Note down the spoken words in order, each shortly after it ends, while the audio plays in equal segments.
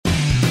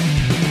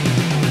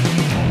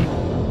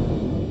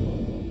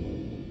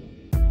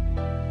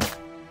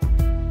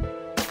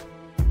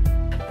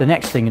The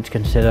next thing to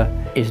consider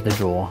is the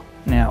drawer.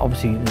 Now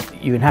obviously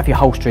you can have your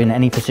holster in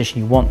any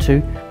position you want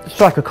to.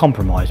 Strike a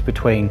compromise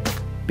between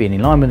being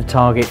in line with the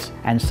targets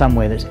and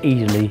somewhere that's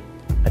easily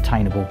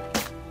attainable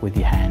with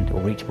your hand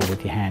or reachable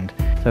with your hand.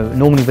 So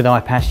normally with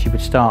iPass you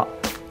would start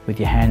with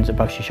your hands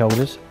above your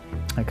shoulders.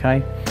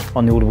 Okay?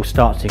 On the audible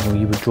start signal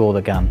you would draw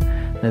the gun.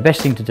 And the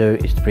best thing to do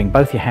is to bring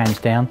both your hands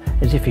down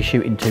as if you're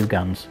shooting two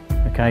guns.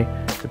 Okay?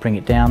 So bring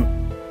it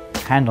down,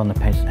 hand on the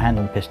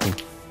pistol,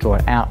 draw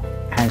it out,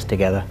 hands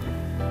together,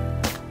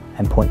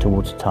 and point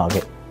towards the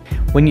target.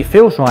 When it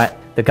feels right,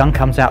 the gun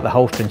comes out the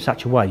holster in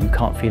such a way you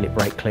can't feel it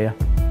break clear.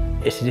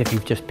 It's as if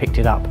you've just picked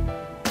it up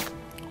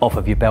off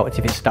of your belt, as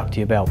if it's stuck to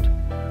your belt.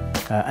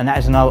 And that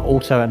is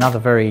also another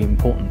very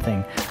important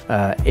thing.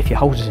 If your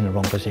holster's in the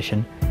wrong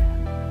position,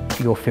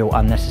 you'll feel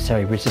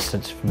unnecessary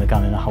resistance from the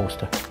gun in the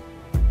holster.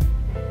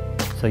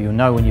 So you'll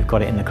know when you've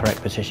got it in the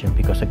correct position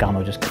because the gun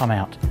will just come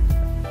out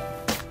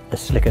as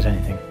slick as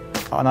anything.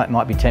 I know it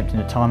might be tempting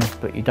at times,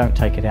 but you don't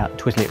take it out,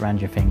 twizzle it around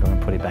your finger and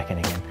put it back in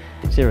again.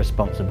 It's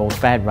irresponsible, it's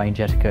bad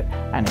range etiquette,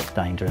 and it's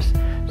dangerous.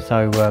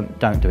 So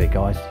don't do it,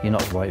 guys. You're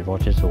not Roy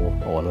Rogers or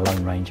a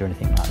Lone Ranger or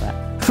anything like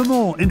that. For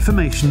more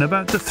information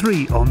about the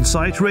 3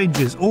 on-site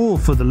ranges or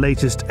for the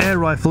latest air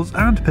rifles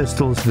and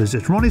pistols,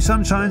 visit Ronnie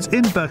Sunshine's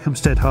in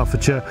Berkhamsted,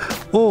 Hertfordshire,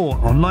 or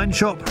online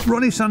shop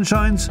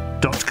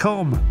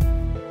ronniesunshines.com.